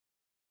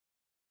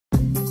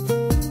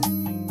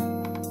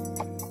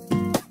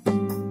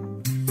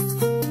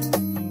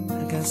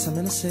Hey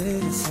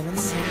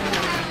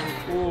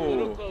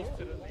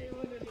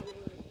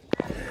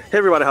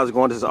everybody, how's it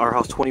going? This is Our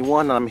House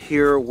 21 and I'm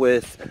here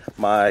with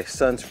my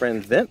son's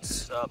friend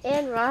Vince.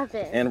 And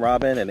Robin. And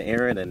Robin and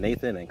Aaron and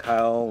Nathan and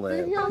Kyle.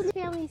 And the whole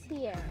family's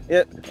here.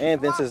 Yep,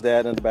 and Vince's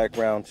dad in the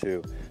background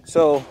too.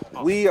 So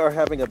we are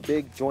having a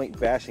big joint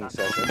bashing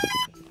session.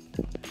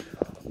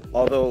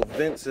 Although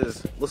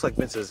looks like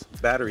Vince's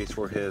batteries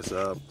for his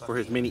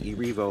mini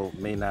E-Revo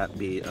may not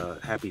be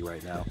happy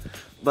right now,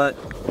 but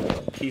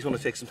he's going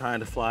to take some time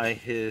to fly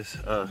his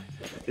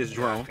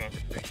drone. Okay,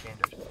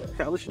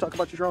 I'll let you talk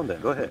about your drone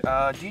then. Go ahead.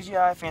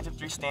 DJI Phantom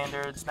 3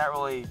 standards, not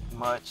really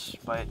much,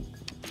 but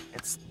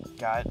it's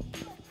got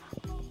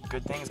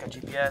good things, got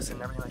GPS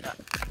and everything like that.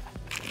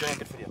 Doing a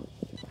good video.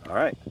 All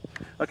right.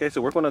 Okay,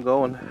 so we're going to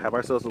go and have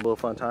ourselves a little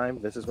fun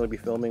time. This is going to be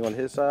filming on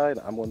his side.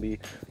 I'm going to be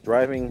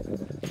driving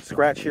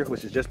Scratch here,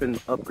 which has just been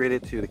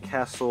upgraded to the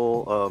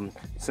Castle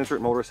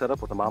Sensored motor setup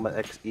with the Mamba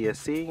X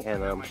ESC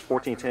and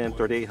 1410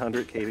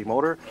 3800 kV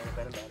motor.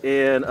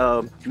 And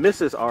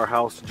Mrs. Our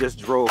House just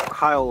drove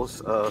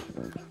Kyle's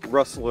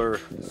Rustler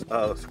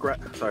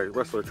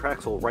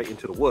Traxel right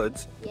into the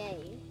woods. Yay.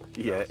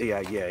 Yeah,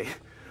 yay.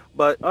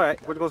 But all right,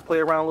 we're going to play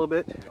around a little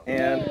bit.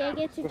 And yay, I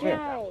get to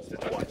drive.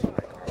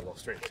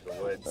 Straight to the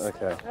woods.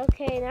 Okay.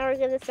 Okay, now we're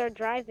gonna start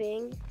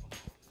driving.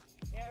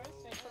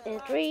 In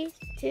 3,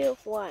 2,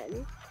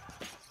 1.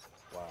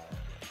 Wow.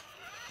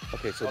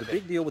 Okay, so the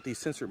big deal with these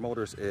sensored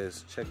motors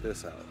is, check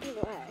this out.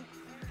 What?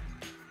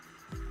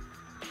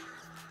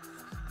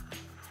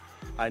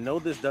 I know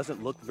this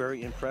doesn't look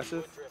very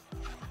impressive,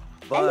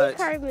 And but the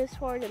car moves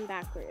forward and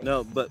backwards.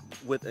 no, but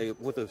with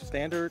a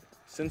standard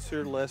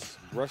sensorless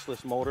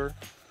brushless motor,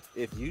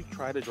 if you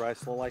try to drive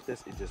slow like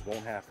this, it just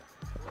won't happen.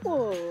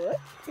 What?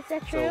 Is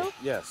that true? So,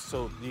 yes,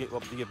 so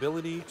the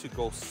ability to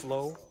go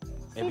slow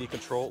and be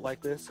controlled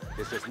like this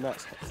is just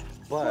nuts.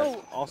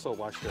 But also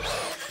watch this.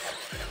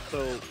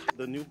 So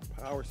the new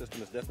power system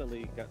has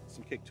definitely got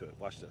some kick to it.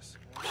 Watch this.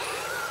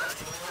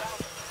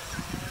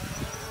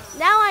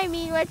 Now I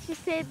mean what you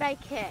said by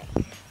kick.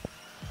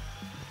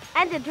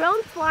 And the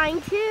drone's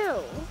flying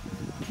too.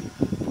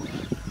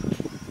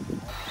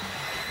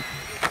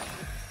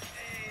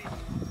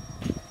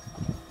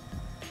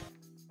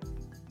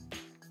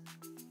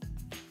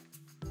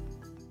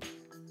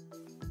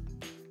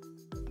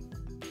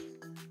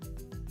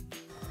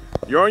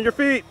 You're on your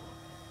feet.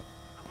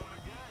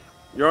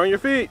 You're on your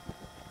feet.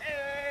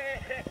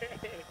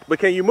 But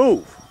can you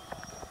move?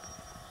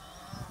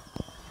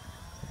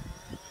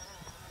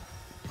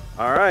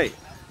 All right.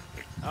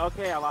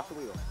 Okay, I lost the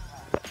wheel.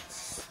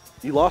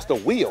 You lost a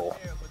wheel?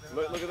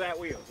 Look at that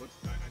wheel.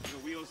 The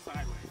wheel's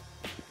sideways.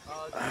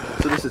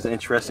 So this is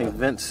interesting.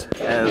 Vince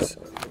has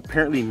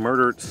apparently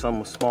murdered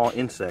some small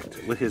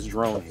insect with his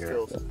drone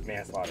here.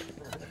 Manslaughter.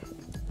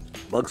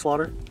 Bug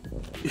slaughter?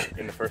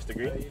 In the first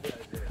degree.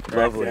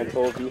 Lovely. I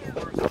told you.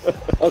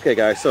 Okay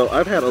guys, so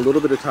I've had a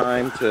little bit of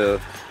time to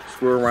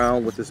screw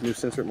around with this new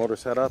sensored motor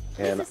setup,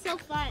 and This is so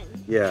fun.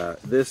 yeah,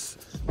 this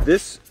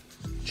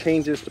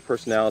changes the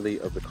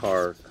personality of the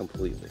car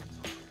completely.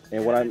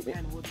 And what I'm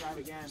And we'll drive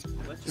again.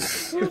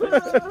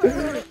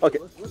 okay.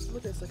 Let's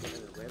look at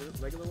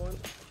a regular one.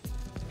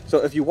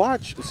 So if you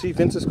see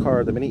Vince's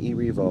car, the Mini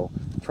E-Revo,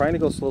 trying to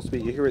go slow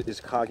speed, you hear it is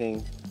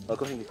cogging. Oh,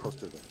 go ahead and get close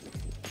to it.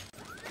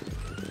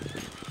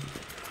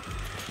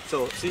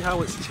 So see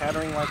how it's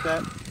chattering like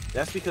that?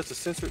 That's because the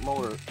sensored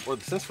motor, or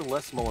the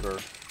sensorless motor,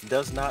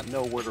 does not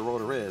know where the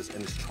rotor is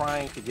and is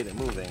trying to get it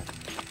moving.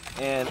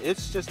 And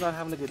it's just not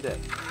having a good day.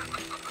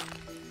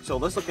 So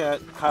let's look at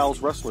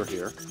Kyle's Rustler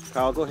here.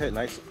 Kyle, go ahead,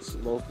 nice,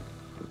 slow.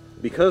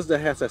 Because that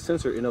has that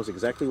sensor, it knows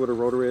exactly where the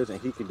rotor is and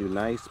he can do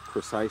nice,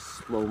 precise,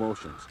 slow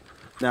motions.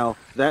 Now,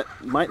 that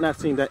might not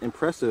seem that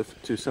impressive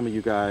to some of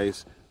you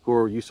guys who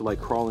are used to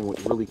like crawling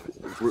with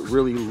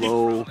really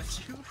low,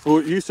 who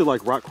are used to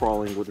like rock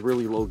crawling with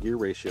really low gear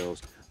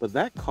ratios, but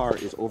that car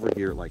is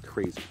overgeared like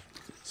crazy.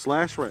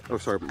 My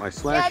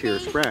slash here,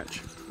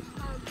 Scratch.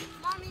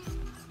 Mommy,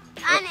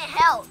 I need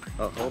help.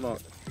 Oh, hold on.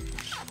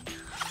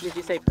 Did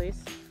you say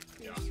please?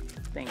 Yeah.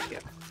 Thank you.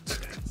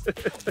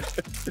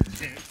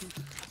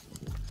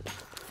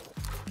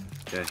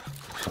 Okay.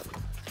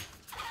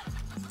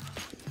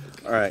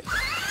 All right.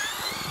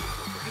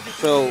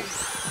 So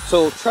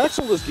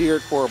Traxel is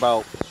geared for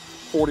about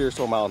 40 or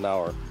so mile an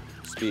hour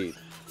speed,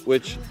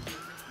 which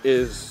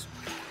is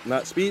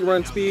not speed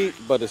run speed,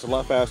 but it's a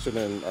lot faster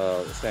than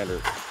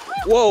standard.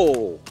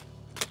 Whoa!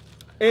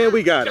 And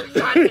we got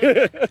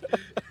it.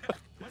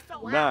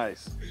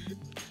 Nice.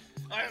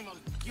 Oh my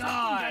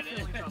God!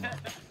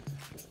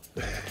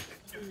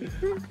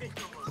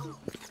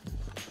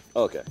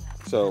 Okay,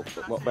 so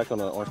back on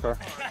the orange car.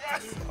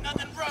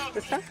 Nothing broke.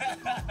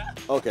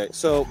 Okay,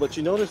 so but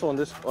you notice on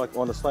this, like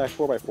on the slash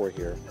 4x4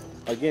 here,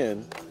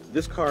 again,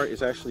 this car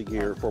is actually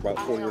geared for about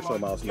 40 or so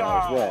miles an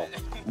hour as well,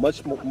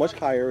 much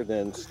higher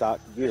than stock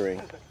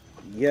gearing.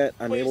 Yet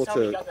I'm able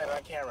to.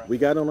 We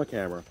got it on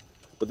camera,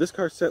 but this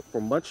car's set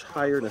for much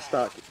higher than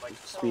stock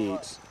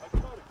speeds.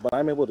 But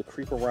I'm able to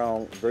creep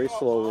around very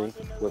slowly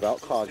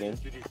without cogging,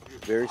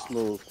 very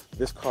smooth.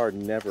 This car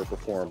never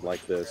performed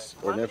like this,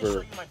 or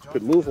never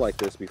could move like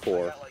this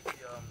before.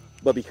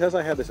 But because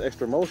I have this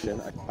extra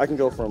motion, I can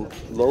go from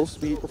low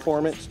speed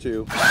performance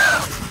to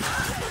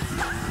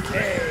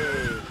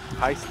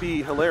high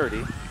speed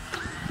hilarity.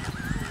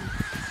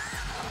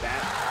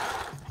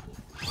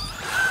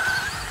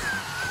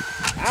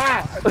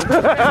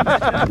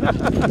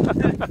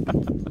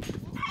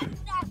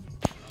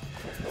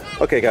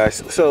 Okay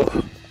guys,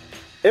 so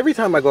every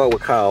time I go out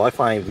with Kyle, I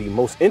find the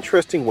most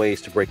interesting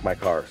ways to break my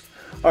cars.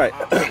 All right,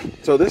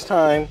 so this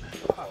time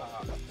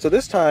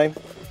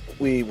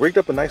we rigged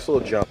up a nice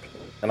little jump,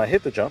 and I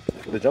hit the jump.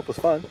 The jump was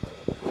fun,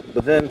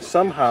 but then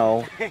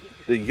somehow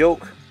the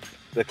yoke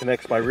that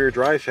connects my rear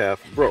drive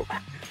shaft broke.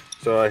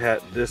 So I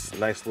had this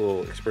nice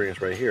little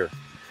experience right here.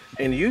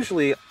 And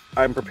usually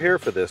I'm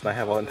prepared for this, and I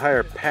have an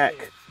entire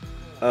pack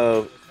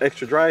of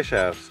extra drive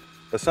shafts,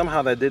 but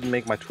somehow that didn't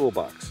make my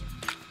toolbox.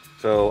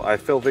 So I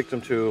fell victim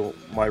to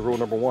my rule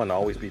number one,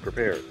 always be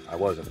prepared. I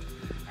wasn't.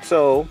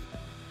 So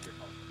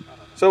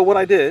what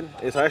I did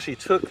is I actually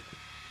took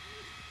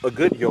a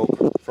good yoke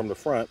from the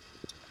front,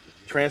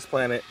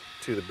 transplanted it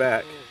to the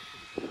back,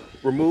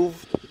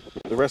 removed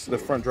the rest of the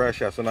front drive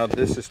shaft. So now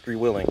this is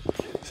three-wheeling.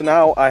 So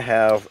now I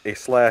have a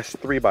slash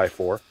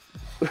 3x4,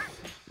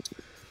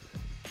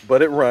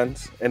 but it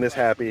runs and is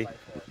happy.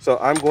 So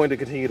I'm going to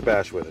continue to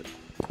bash with it.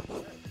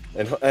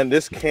 And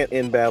this can't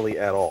end badly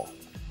at all.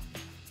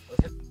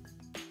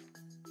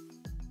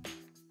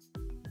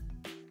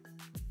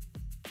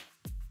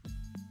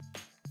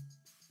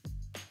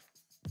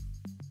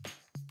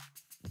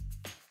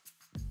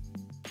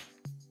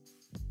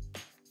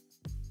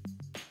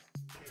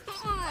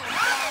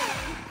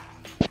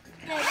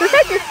 Looks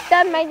like this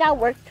stud might not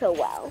work too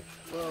well.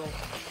 Well,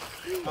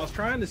 I was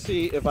trying to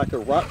see if I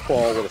could rock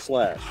crawl with a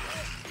slash,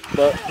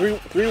 but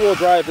three-wheel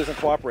drive isn't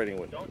cooperating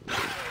with it.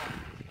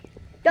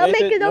 Don't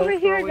make it over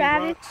here,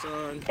 Daddy.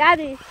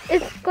 Daddy,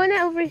 it's going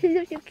to overheat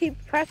if you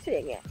keep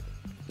pressing it.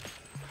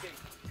 Okay,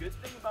 good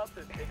thing about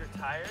the bigger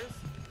tires,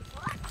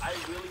 I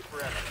really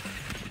forever.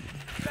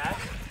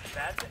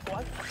 That's it.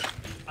 What?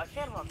 I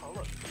can't rock all.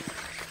 Look.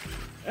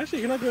 Actually,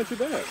 you're not doing too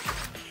bad.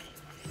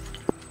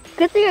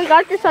 Good thing I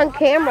got this on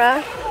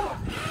camera.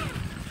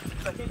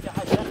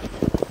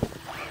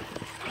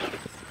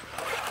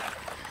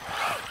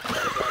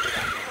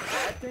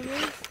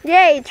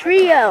 Yay,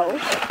 trio.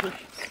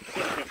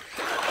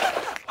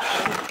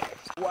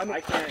 Well, I mean,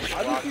 I can't.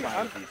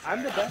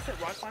 I'm the best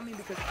at rock climbing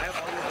because I have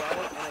all your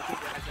bottle and I think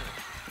it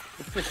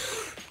has.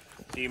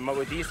 See,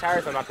 with these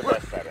tires, I'm not the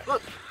best at it.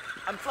 Look,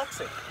 I'm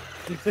flexing.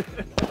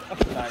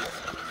 Nice.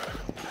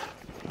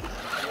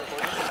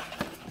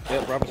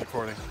 Yeah, Robert's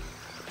recording.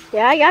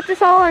 Yeah, I got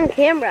this all on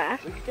camera.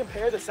 We can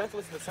compare the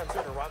senseless and the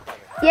censored to rock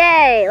climbing.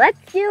 Yay, let's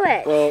do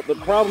it. Well, the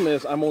problem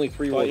is I'm only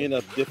three-wheel. I end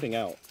up dipping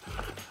out.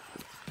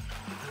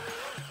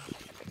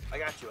 I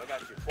got you.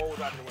 Forward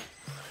drive to win.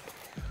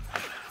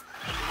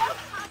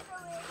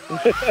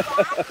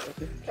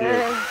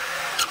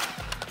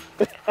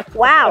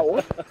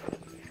 Wow.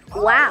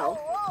 Wow.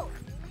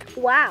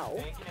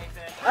 Wow.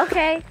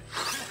 Okay.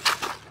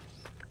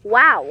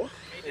 Wow.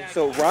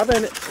 So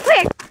Robin.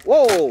 Quick.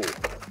 Whoa.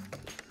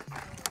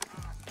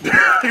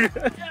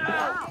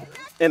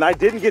 And I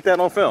didn't get that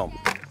on film.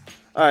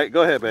 All right,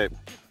 go ahead, babe.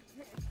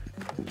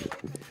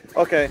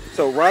 Okay,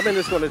 so Robin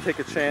is going to take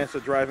a chance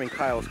of driving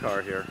Kyle's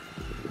car here.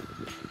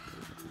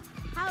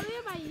 How am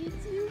I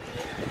YouTube?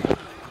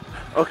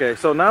 Okay,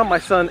 so now my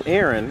son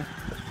Aaron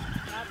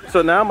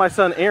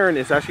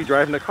is actually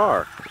driving the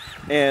car.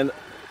 And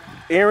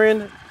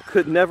Aaron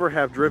could never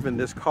have driven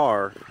this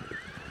car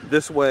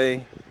this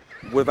way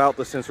without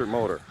the censored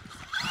motor.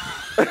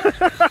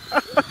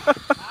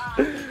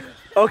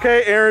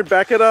 Okay, Aaron,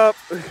 back it up.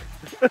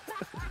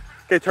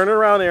 Okay, turn it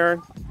around,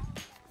 Aaron.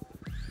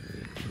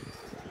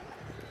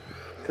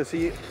 Because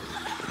he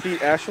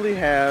actually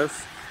has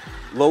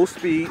low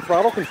speed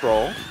throttle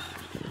control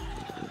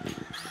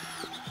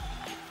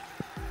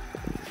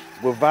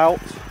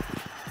without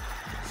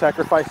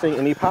sacrificing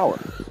any power.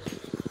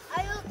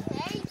 Are you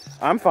okay?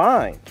 I'm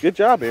fine. Good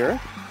job, Aaron.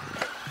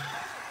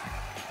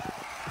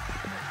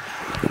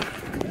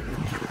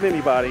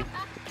 Mini body.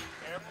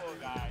 Careful,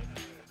 guys.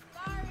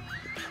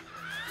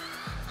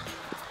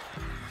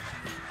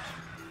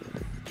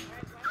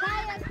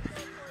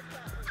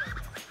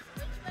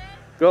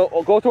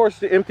 Go towards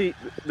the empty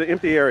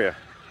area.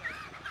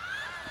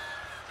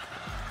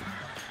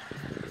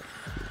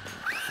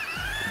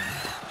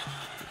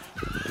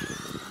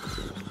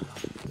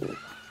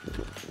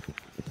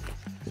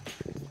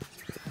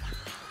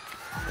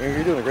 Aaron,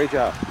 you're doing a great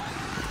job.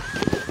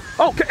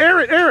 Oh,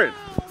 Aaron!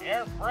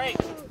 Air brake.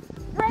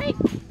 Brake,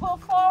 pull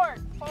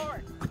forward.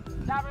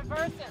 Now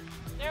reverse it.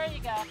 There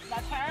you go. Now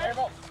turn.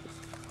 Careful.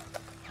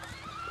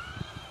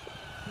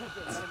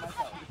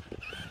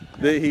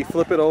 Did he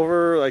flip it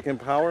over like in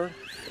power?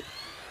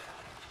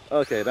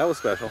 Okay, that was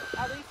special.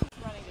 At least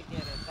he's running to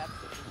get it.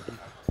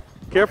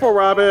 That's Careful,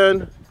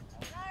 Robin.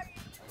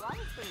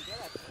 Robin's pretty good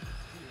at this.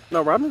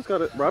 No, Robin's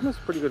got it. Robin's a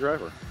pretty good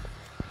driver.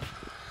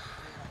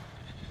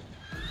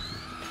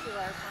 She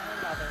learns from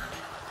her mother.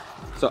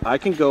 So I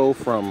can go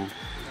from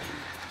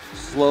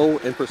slow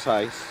and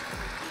precise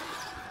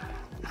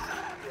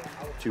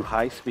to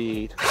high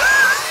speed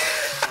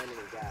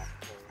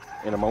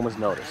in a moment's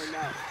notice.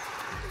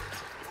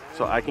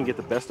 So I can get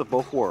the best of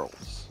both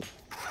worlds,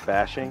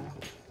 bashing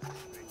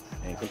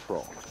and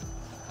control.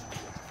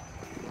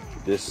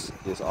 This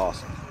is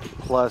awesome.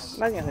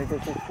 Plus, I think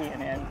this is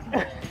CNN.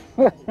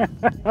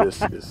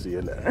 this is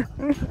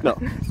CNN. No,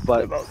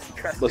 but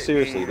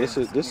seriously, this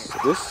is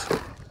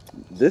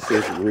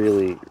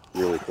really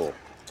cool.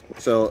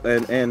 So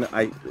and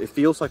it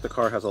feels like the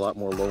car has a lot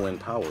more low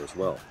end power as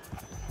well.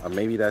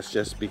 Maybe that's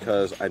just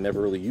because I never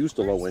really used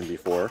the low end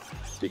before,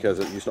 because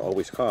it used to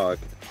always cog.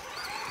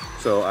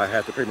 So I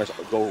had to pretty much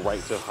go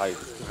right to high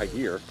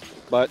gear.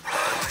 But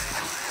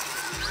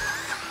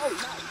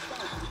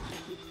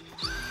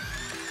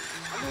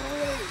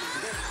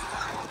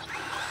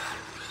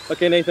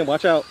okay, Nathan,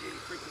 watch out.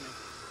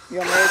 You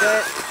want me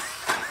to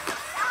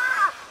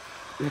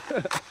do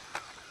it?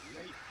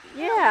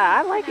 Yeah,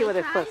 I like it when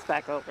it flips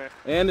back over.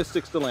 And it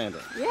sticks to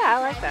landing. Yeah, I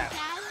like that.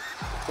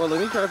 Well,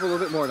 let me drive a little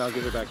bit more and I'll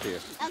give it back to you.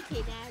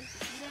 Okay, Dad.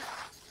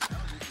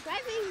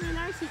 Driving an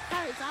RC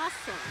car is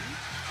awesome.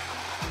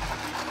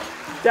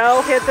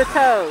 Don't hit the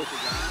toes.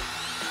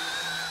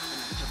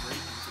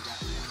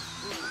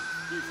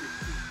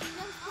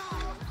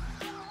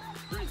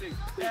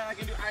 Yeah, I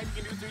can do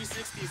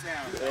 360s now.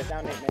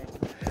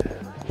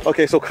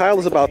 Okay, so Kyle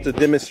is about to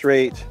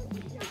demonstrate.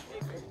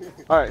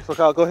 All right, so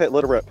Kyle, go ahead,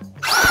 let it rip.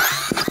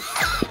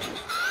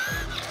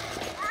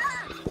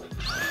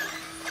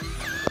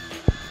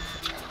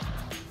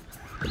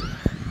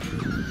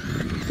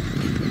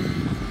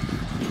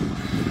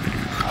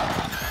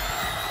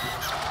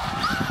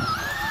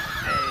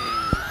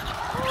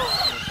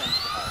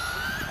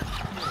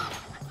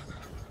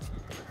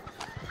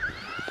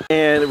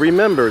 And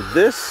remember,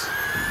 this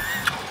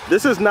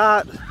is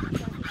not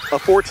a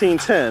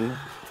 1410.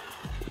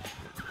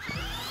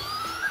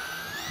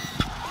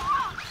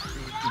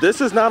 This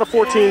is not a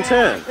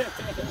 1410.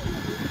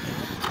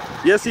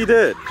 Yes, he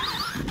did.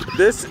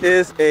 This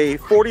is a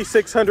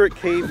 4600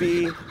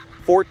 kV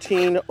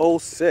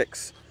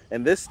 1406.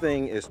 And this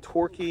thing is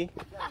torquey.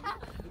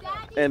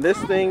 And this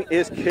thing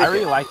is kicking. I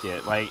really like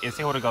it. Like, it's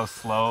able to go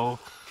slow,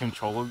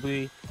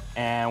 controllably,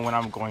 and when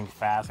I'm going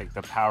fast, like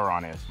the power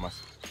on it is much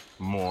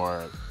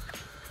more.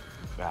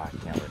 I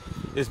can't wait.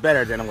 It's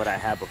better than what I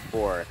had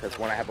before, because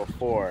what I had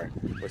before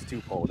was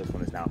 2-pole. This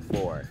one is now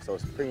 4, so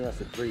it's pretty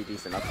much a pretty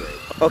decent upgrade.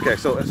 Okay,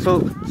 so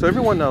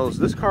everyone knows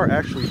this car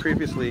actually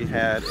previously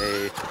had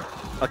a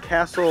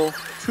Castle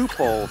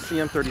 2-pole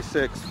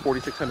CM36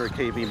 4600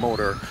 kV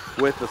motor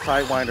with the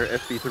Sidewinder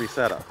SB3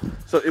 setup.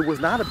 So it was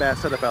not a bad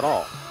setup at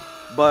all.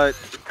 But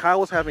Kyle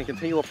was having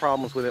continual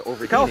problems with it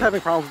overheating. Kyle was having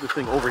problems with this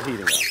thing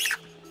overheating though.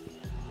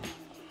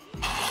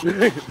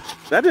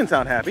 That didn't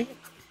sound happy.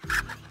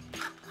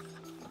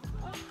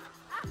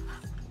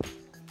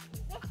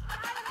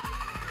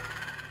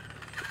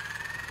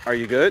 Are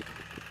you good?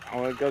 I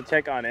want to go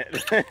check on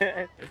it.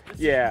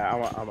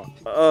 Yeah, I'm a.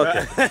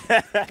 Okay.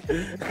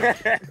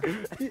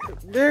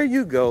 There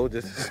you go.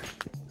 Just.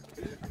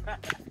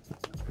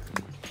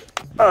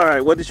 All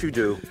right, what did you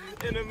do?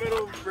 In the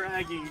middle of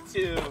bragging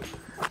too.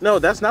 No,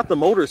 that's not the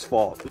motor's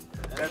fault.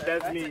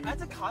 That's me.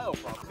 That's a Kyle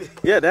problem.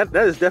 Yeah, that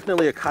is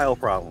definitely a Kyle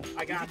problem.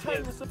 I got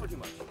tightened the slipper too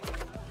much.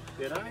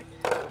 Did I?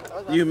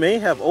 You may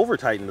have over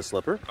tightened the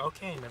slipper.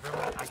 Okay, never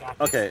mind. I got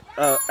this. Okay,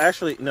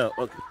 actually, no.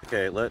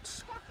 Okay,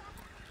 let's.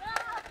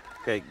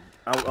 Okay,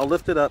 I'll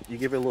lift it up. You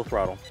give it a little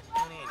throttle.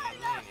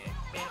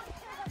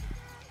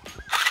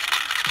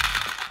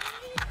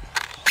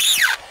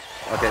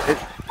 Okay.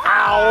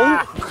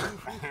 Ow!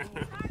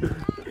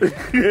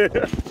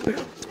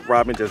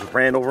 Robin just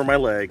ran over my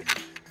leg.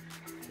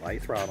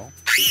 Light throttle.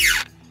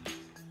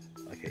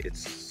 Okay,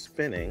 it's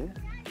spinning.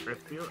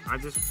 I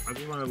just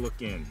want to look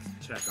in,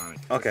 check on it.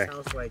 Okay. It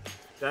sounds like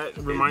that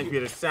reminds me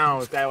of the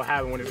sounds that will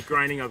happen when it's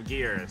grinding up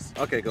gears.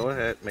 Okay, go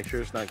ahead. Make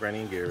sure it's not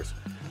grinding gears.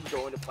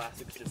 Go into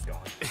plastics, just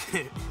gone.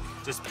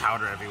 Just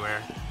powder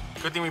everywhere.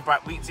 Good thing we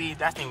brought see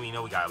that thing we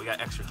know we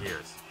got extra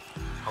gears.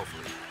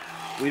 Hopefully.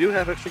 We do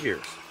have extra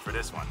gears. For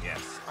this one,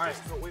 yes. Alright,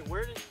 so wait,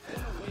 where did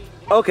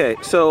Okay,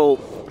 so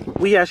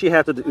we actually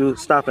have to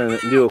stop and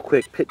do a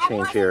quick pit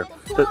change here.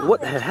 So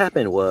what had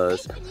happened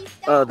was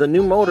the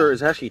new motor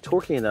is actually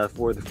torquey enough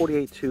for the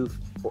 48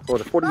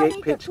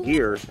 pitch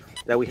gears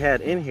that we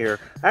had in here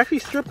actually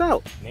stripped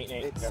out. Nate,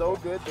 it's so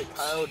good that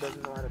Kyle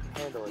doesn't know how to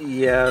handle it.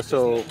 Yeah,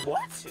 so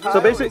what?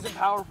 Kyle basically isn't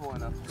powerful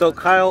enough. So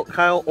Kyle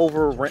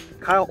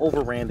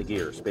overran the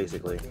gears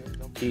basically.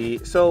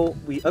 So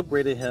we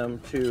upgraded him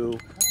to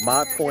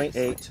mod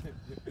 0.8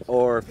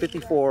 or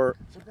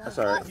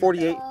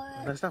 48.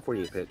 That's not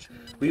 48 pitch.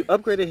 We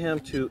upgraded him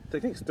to, I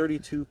think it's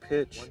 32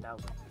 pitch.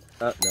 No,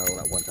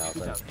 not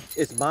 1000.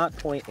 It's mod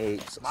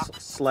 0.8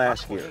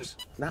 slash gears,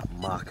 not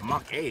Mach.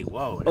 Mach 8,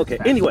 whoa. Okay,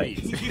 anyway,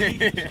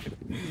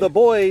 the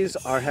boys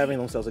are having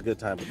themselves a good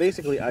time. But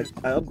basically, I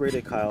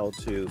upgraded Kyle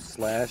to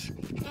slash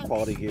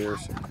quality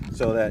gears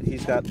so that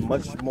he's got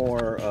much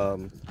more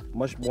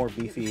much more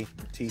beefy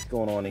teeth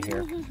going on in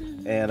here,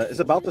 and it's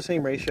about the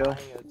same ratio.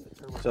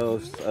 So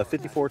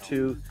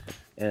 54-2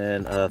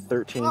 and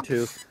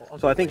 13-2.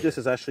 So I think this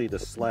is actually the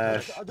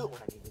slash.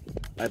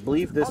 I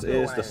believe this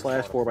is the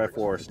slash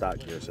 4x4 stock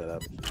gear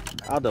setup.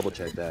 I'll double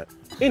check that.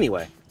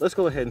 Anyway, let's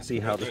go ahead and see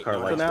how this car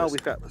likes. So now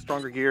we've got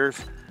stronger gears,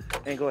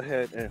 and go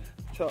ahead and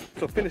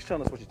finish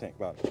telling us what you think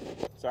about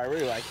it. So I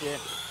really like it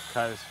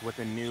because with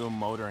the new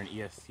motor and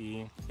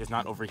ESC, it's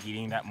not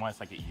overheating that much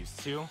like it used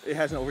to. It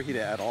hasn't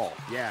overheated at all.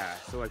 Yeah,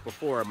 so like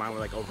before, mine would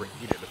like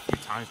overheated a few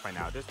times by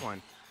now. This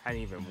one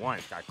hadn't even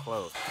once got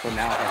close. So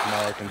now it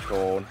has more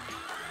control.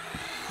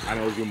 I'm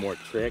able to do more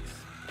tricks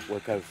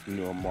because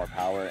more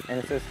power, and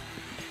it's just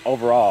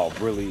overall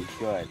really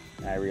good.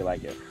 And I really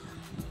like it.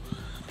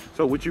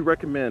 So would you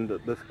recommend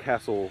the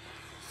Castle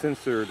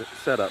Sensored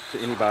setup to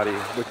anybody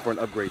looking for an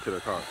upgrade to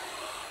their car?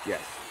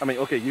 Yes. I mean,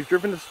 okay, you've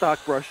driven the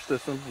stock brush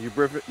system. You've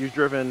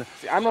driven.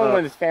 See, I'm the only one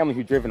in this family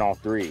who's driven all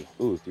three.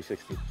 Ooh,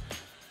 360.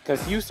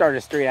 Because you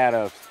started straight out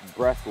of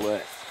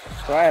brushless.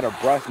 So I had a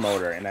brush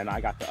motor, and then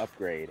I got the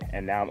upgrade,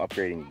 and now I'm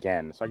upgrading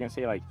again. So I can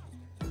say, like,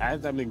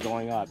 as I've been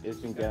going up, it's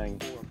been getting.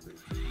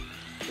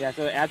 Yeah,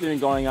 so as I've been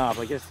going up,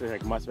 like, it's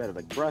like much better.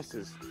 Like, brush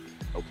is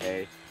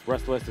okay.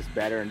 Brushless is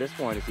better, and this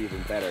one is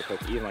even better. So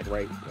it's even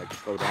like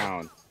slow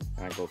down,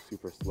 and I go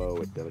super slow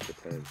with the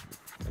turns,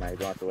 and I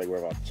don't have to like worry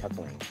about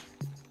chuckling.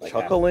 Like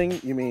chuckling?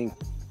 That. You mean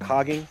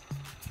cogging?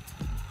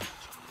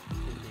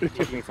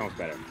 Chuckling sounds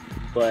better.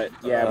 But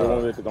yeah, we're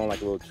only going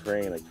like a little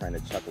train, like trying to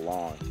chuck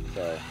along.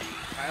 So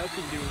Kyle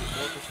can do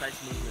more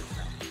precise movements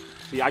now.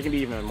 See, I can be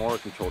even more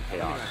controlled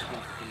chaos.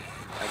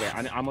 Okay,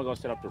 I'm gonna go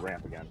set up the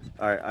ramp again.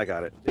 All right, I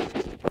got it.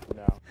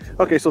 No.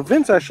 Okay, so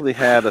Vince actually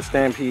had a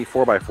Stampede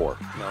 4x4.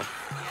 No, I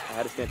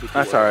had a Stampede.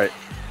 That's all right.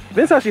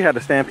 Vince actually had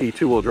a Stampede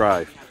 2-wheel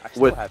drive. I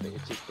still have it.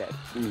 It's just dead.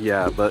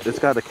 Yeah, but it's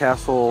got a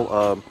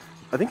Castle.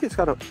 I think it's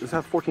got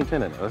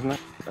 1410 in it, doesn't it?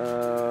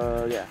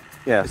 Yeah.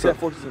 Yeah. It's so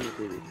got 1400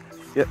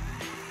 kV. Yep.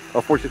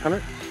 Oh, 4600?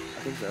 I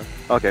think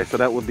so. Okay, so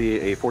that would be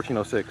a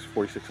 1406,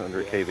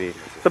 4600 kV.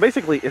 So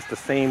basically, it's the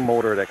same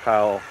motor that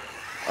Kyle.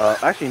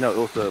 Actually, no, it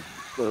was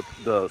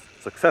the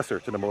successor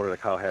to the motor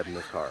that Kyle had in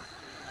this car.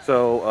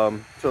 So, all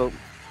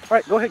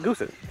right, go ahead,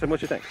 goose it. Tell me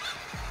what you think.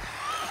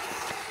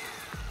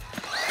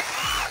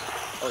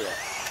 Oh yeah.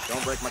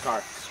 Don't break my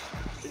car.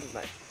 This is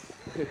nice.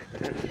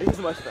 This is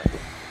much better.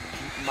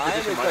 Mine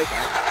is like,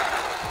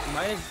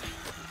 mine is,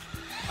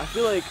 I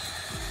feel like,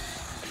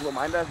 well,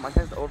 mine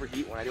tends to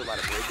overheat when I do a lot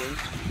of braking,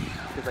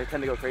 because I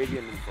tend to go crazy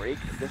and then brake.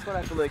 This one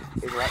I feel like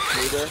is a lot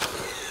smoother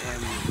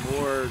and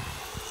more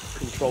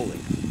controlling.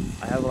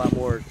 I have a lot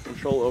more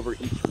control over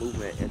each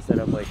movement instead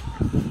of like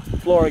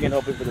flooring and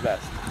hoping for the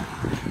best.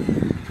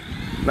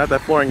 Not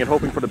that flooring and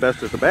hoping for the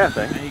best is the bad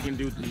thing. And you can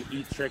do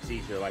eat tricks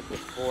easier. Like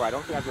before, I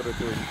don't think I was able to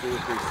do a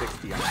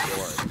 360 on the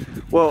floor.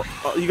 Well,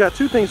 you got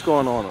two things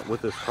going on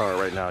with this car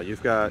right now.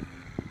 You've got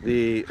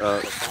the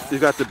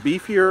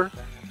beefier,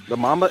 the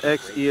Mamba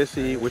X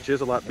ESC, which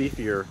is a lot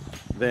beefier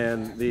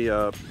than the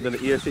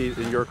ESC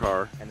in your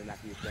car. And then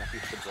after you hit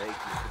the brake, you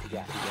put the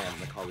gas again,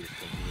 and the car will just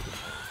continue to turn.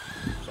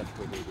 That's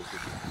what they do.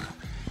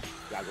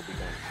 That will be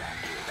going fast.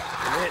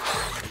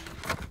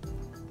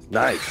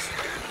 Nice.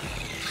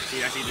 See,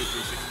 that's you do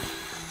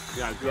 360. You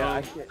gotta go,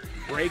 Yeah,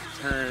 brake,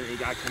 turn, you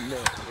gotta commit.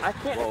 I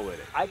can't roll with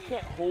it. I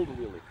can't hold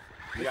wheelie.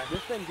 Yeah,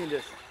 this thing can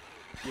just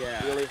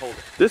really hold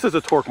it. This is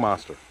a torque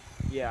monster.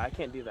 Yeah, I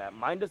can't do that.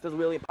 Mine just does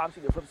wheelie and pops,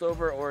 either flips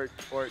over or it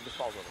just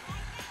falls over.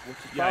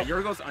 Yeah,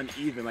 yours goes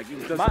uneven. Like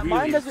it does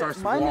Mine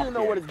doesn't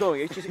know what it's it's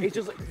doing.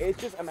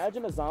 It's just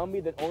imagine a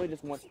zombie that only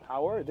just wants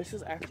power. This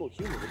is actual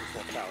human that just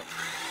wants power.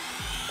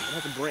 It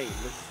has a brain.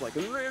 This is like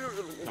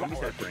zombies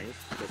have brains.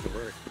 That's the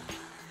word.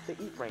 They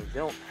eat brains. They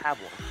don't have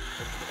one.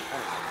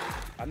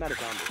 I'm not a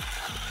zombie.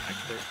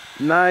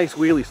 Nice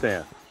wheelie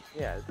stand.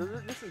 Yeah,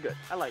 this is good.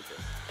 I like this.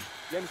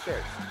 You have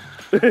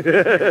any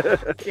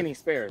spares? Any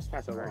spares?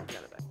 Pass over. Alright,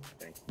 got it back.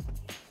 Thanks.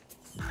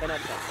 10 out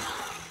of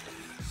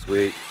 10.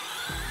 Sweet.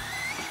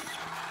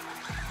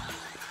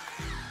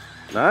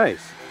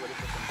 Nice.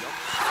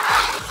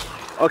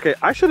 Okay,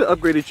 I should have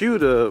upgraded you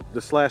to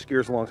the slash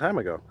gears a long time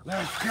ago.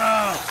 Let's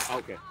go!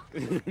 Okay.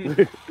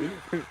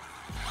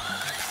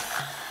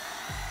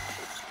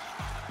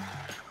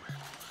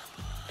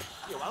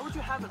 Why would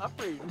you have an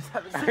upgrade? You just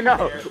have it I sitting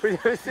know. there. We're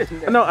just sitting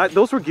there. No,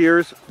 those were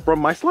gears from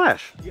my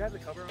slash. Do you have the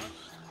cover on?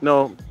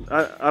 No,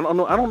 I don't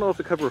know. I don't know if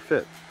the cover will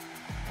fit.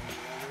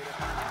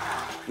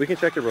 We can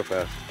check it real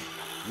fast.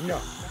 No.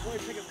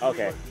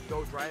 Okay.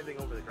 Go driving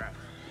over the grass.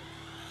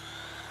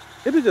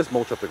 It'll just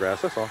mulch up the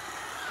grass. That's all.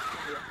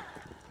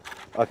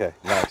 Okay,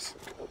 nice.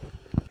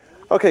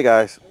 Okay,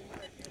 guys.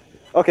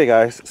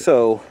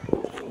 So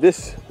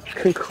this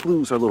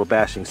concludes our little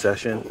bashing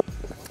session.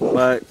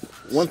 But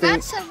one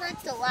thing. Scratch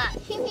worked a lot.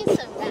 He needs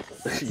some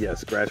rest.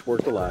 Yes, Scratch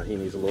worked a lot. He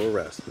needs a little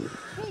rest. Please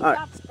All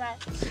stop,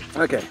 Scratch.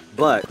 Okay,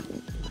 but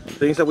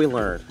things that we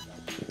learned.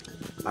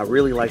 I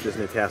really like this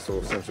new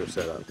Castle sensor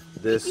setup.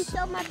 Did you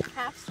fill my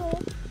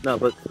capsule? No,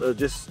 but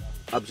just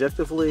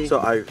objectively, so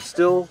I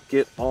still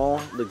get all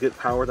the good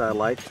power that I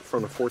liked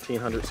from the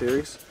 1400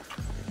 series.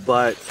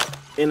 But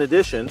in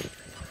addition,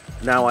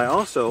 Now I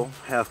also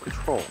have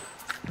control.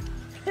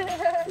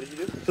 What did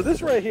you do? So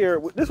this right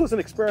here, this was an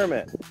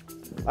experiment.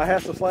 I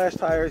have some flash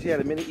tires. He had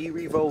a mini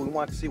E-Revo. We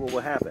wanted to see what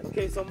would happen.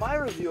 Okay, so my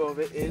review of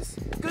it is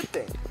good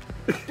thing.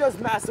 Does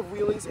massive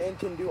wheelies and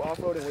can do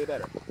off-roading way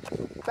better.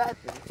 Bad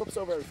thing, flips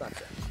over every 5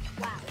 seconds.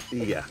 Wow.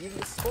 Yeah. You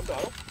can full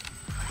throttle.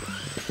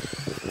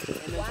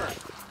 And then turn.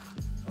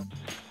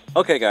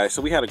 Okay, guys.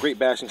 So we had a great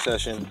bashing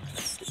session.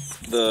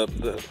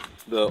 The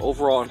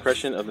overall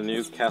impression of the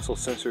new Castle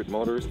Sensored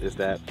motors is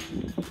that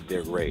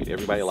they're great.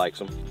 Everybody likes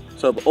them.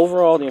 So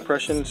overall, the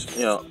impressions,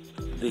 you know,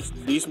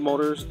 these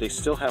motors, they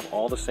still have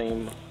all the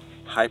same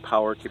high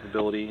power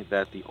capability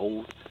that the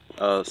old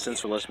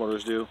sensorless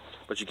motors do,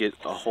 but you get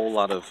a whole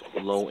lot of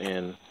low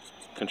end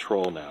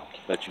control now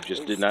that you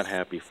just did not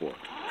have before.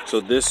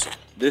 So this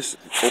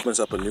opens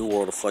up a new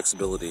world of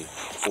flexibility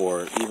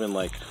for even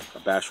like a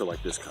basher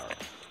like this car.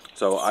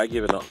 So I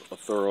give it a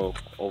thorough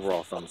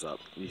overall thumbs up.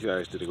 You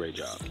guys did a great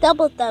job.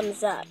 Double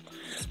thumbs up.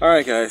 All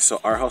right, guys.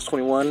 So Our House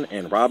 21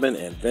 and Robin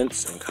and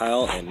Vince and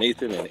Kyle and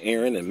Nathan and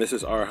Aaron and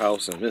Mrs. Our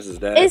House and Mrs.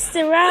 Dad. It's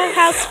the Our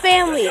House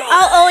family,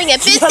 all owing a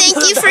big thank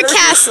you for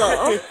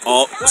Castle.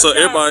 So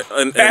everybody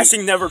and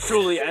Bashing never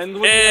truly ends.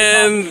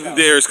 and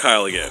there's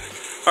Kyle again.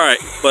 All right,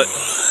 but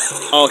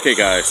okay,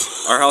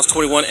 guys. Our House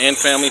 21 and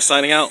family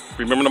signing out.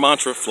 Remember the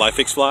mantra: fly,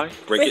 fix, fly,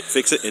 break it,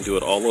 fix it, and do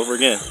it all over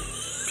again.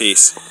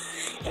 Peace.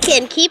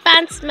 Can keep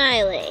on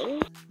smiling.